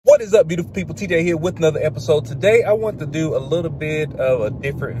What is up, beautiful people? TJ here with another episode. Today I want to do a little bit of a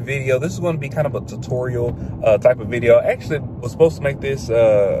different video. This is going to be kind of a tutorial type of video. I actually was supposed to make this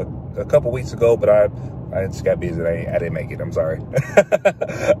a couple weeks ago, but I just got busy. I didn't make it. I'm sorry.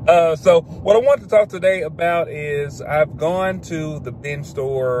 So what I want to talk today about is I've gone to the bin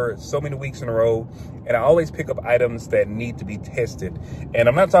store so many weeks in a row, and I always pick up items that need to be tested. And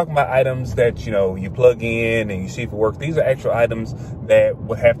I'm not talking about items that, you know, you plug in and you see if it works. These are actual items that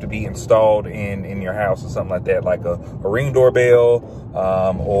would have to be installed in your house or something like that, like a Ring doorbell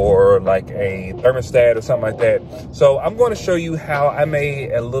or like a thermostat or something like that. So I'm going to show you how I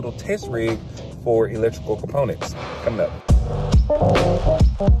made a little test rig for electrical components coming up.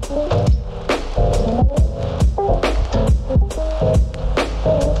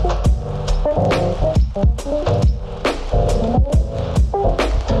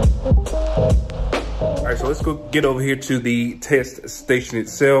 All right, so let's go get over here to the test station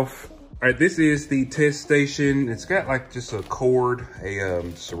itself. All right, this is the test station. It's got like just a cord,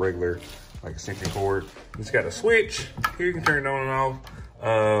 just a regular like extension cord. It's got a switch. Here you can turn it on and off.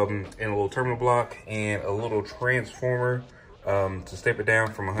 And a little terminal block and a little transformer to step it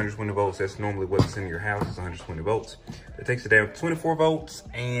down from 120 volts. That's normally what's in your house is 120 volts. It takes it down to 24 volts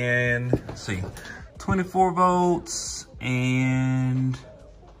and let's see, 24 volts and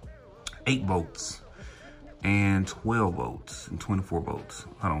 8 volts and 12 volts and 24 volts.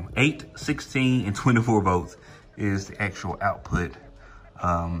 Hold on, 8, 16, and 24 volts is the actual output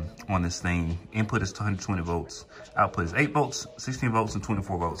on this thing. Input is 120 volts. Output is 8 volts, 16 volts, and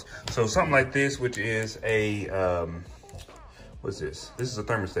 24 volts. So something like this, which is a, what's this? This is a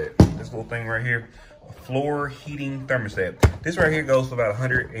thermostat. This little thing right here, a floor heating thermostat. This right here goes for about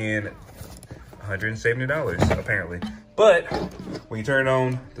 $170 apparently. But when you turn it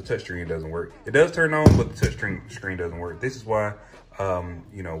on, the touch screen doesn't work. It does turn on, but the touch screen doesn't work. This is why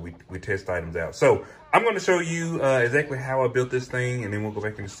you know, we test items out. So I'm going to show you exactly how I built this thing, and then we'll go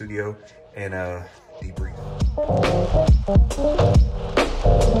back in the studio and debrief.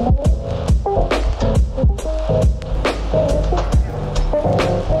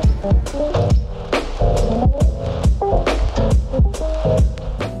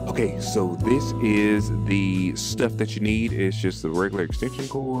 Okay, so this is the stuff that you need. It's just a regular extension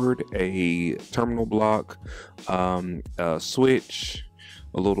cord, a terminal block, a switch,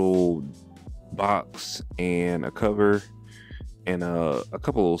 a little box, and a cover, and a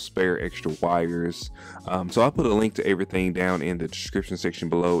couple of spare extra wires. So I'll put a link to everything down in the description section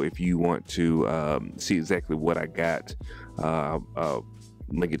below if you want to see exactly what I got. I'll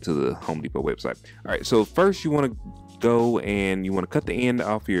link it to the Home Depot website. All right, so first you want to go and you want to cut the end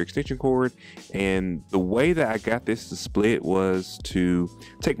off your extension cord, and the way that I got this to split was to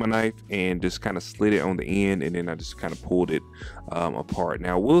take my knife and just kind of slit it on the end, and then I just kind of pulled it apart.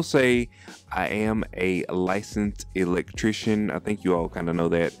 Now I will say I am a licensed electrician. I think you all kind of know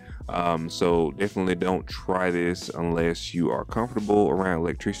that. So definitely don't try this unless you are comfortable around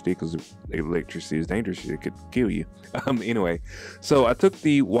electricity, because electricity is dangerous. It could kill you. Anyway, so I took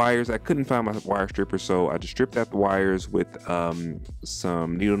the wires. I couldn't find my wire stripper, so I just stripped out the wires with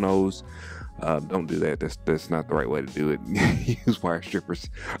some needle nose. Don't do that. That's not the right way to do it. Use wire strippers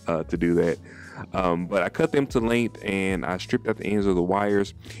to do that. But I cut them to length and I stripped out the ends of the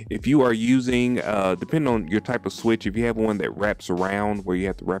wires. If you are using, depending on your type of switch, if you have one that wraps around, where you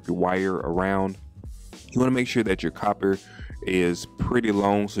have to wrap your wire around, you want to make sure that your copper is pretty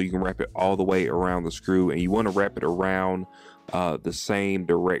long so you can wrap it all the way around the screw, and you want to wrap it around the same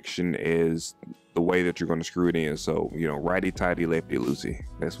direction as the way that you're going to screw it in. So, you know, righty tighty, lefty loosey.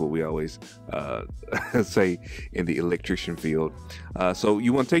 That's what we always say in the electrician field. So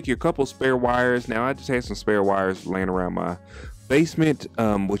you want to take your couple spare wires. Now I just had some spare wires laying around my basement.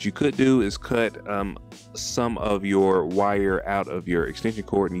 What you could do is cut some of your wire out of your extension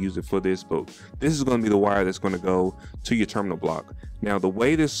cord and use it for this, but this is going to be the wire that's going to go to your terminal block. Now the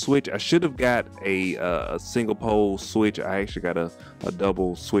way this switch, I should have got a single pole switch. I actually got a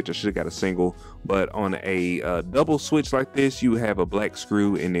double switch. I should have got a single, but on a double switch like this, you have a black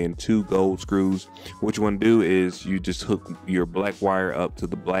screw and then 2 gold screws. What you want to do is you just hook your black wire up to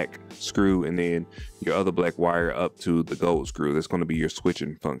the black screw, and then your other black wire up to the gold screw. That's going to be your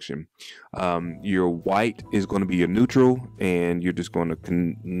switching function. Your white is going to be your neutral, and you're just going to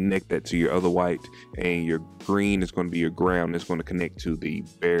connect that to your other white, and your green is going to be your ground. It's going to connect to the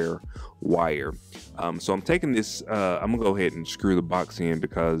bare wire. So I'm taking this, I'm gonna go ahead and screw the box in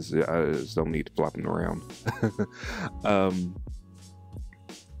because I just don't need to flop them around.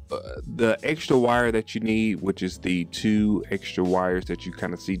 the extra wire that you need, which is the 2 extra wires that you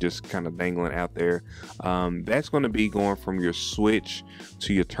kind of see just kind of dangling out there, that's going to be going from your switch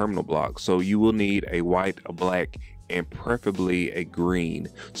to your terminal block. So you will need a white, a black, and preferably a green.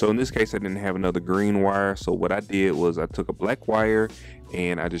 So in this case, I didn't have another green wire, so what I did was I took a black wire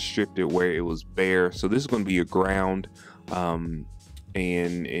and I just stripped it where it was bare. So this is going to be your ground,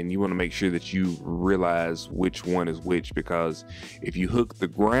 and you want to make sure that you realize which one is which, because if you hook the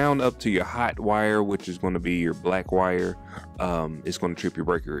ground up to your hot wire, which is going to be your black wire, it's going to trip your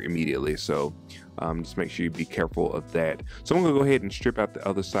breaker immediately. So just make sure you be careful of that. So I'm going to go ahead and strip out the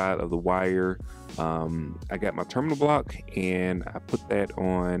other side of the wire. I got my terminal block and I put that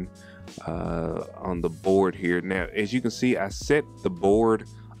on the board here. Now, as you can see, I set the board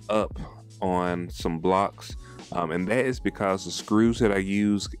up on some blocks, and that is because the screws that I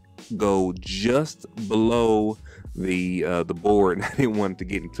use go just below the board, and I didn't want it to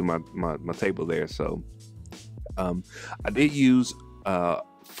get into my table there. So I did use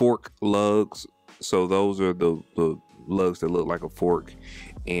fork lugs. So those are the lugs that look like a fork,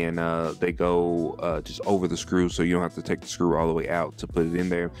 and they go just over the screw, so you don't have to take the screw all the way out to put it in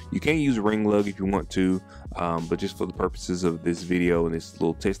there. You can use a ring lug if you want to, but just for the purposes of this video and this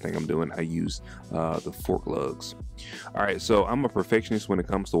little test thing I'm doing, I use the fork lugs. All right, so I'm a perfectionist when it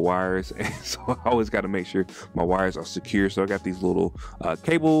comes to wires, and so I always got to make sure my wires are secure. So I got these little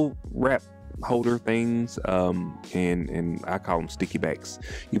cable wrap holder things, and I call them sticky backs.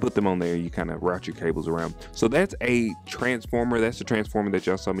 You put them on there, you kind of route your cables around. So that's a transformer. That's the transformer that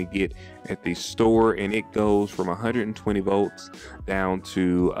y'all saw me get at the store, and it goes from 120 volts down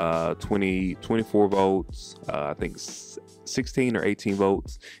to 24 volts, I think 16 or 18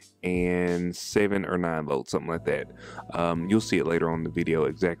 volts, and 7 or 9 volts, something like that. You'll see it later on in the video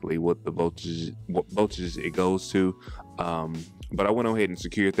exactly what the voltages it goes to. But I went ahead and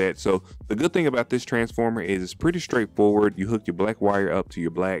secured that. So the good thing about this transformer is it's pretty straightforward. You hook your black wire up to your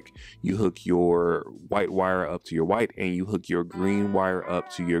black, you hook your white wire up to your white, and you hook your green wire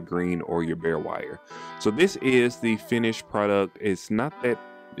up to your green or your bare wire. So this is the finished product. It's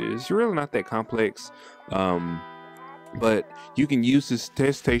really not that complex. But you can use this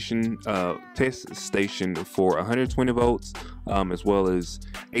test station for 120 volts, as well as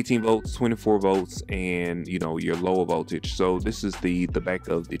 18 volts, 24 volts, and your lower voltage. So this is the back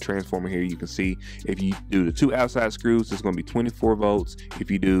of the transformer here. You can see if you do the 2 outside screws, it's going to be 24 volts. If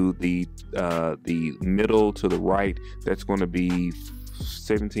you do the middle to the right, that's going to be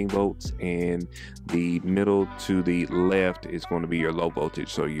 17 volts, and the middle to the left is going to be your low voltage,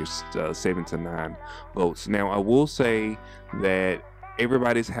 so your 7 to 9 volts. Now I will say that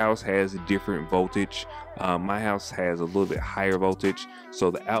everybody's house has a different voltage. My house has a little bit higher voltage, so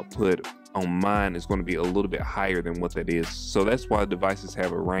the output on mine is going to be a little bit higher than what that is. So that's why devices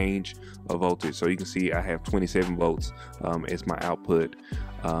have a range of voltage. So you can see I have 27 volts as my output,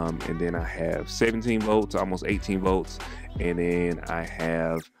 and then I have 17 volts, almost 18 volts, and then I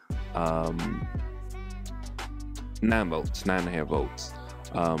have 9 volts, 9.5 volts.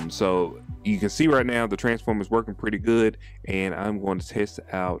 So you can see right now the transformer is working pretty good, and I'm going to test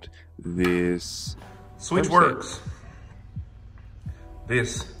out this switch. Works.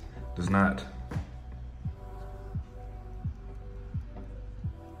 This does not.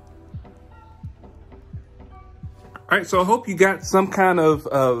 All right, so I hope you got some kind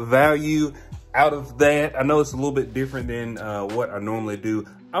of value out of that. I know it's a little bit different than what I normally do.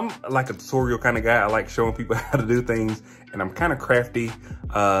 I'm like a tutorial kind of guy. I like showing people how to do things, and I'm kind of crafty.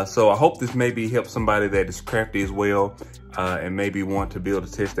 So I hope this maybe helps somebody that is crafty as well, and maybe want to build a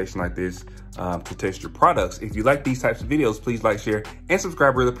test station like this to test your products. If you like these types of videos, please like, share, and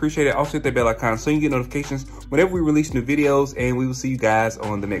subscribe. Really appreciate it. Also hit that bell icon so you get notifications whenever we release new videos, and we will see you guys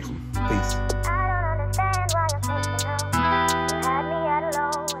on the next one. Peace.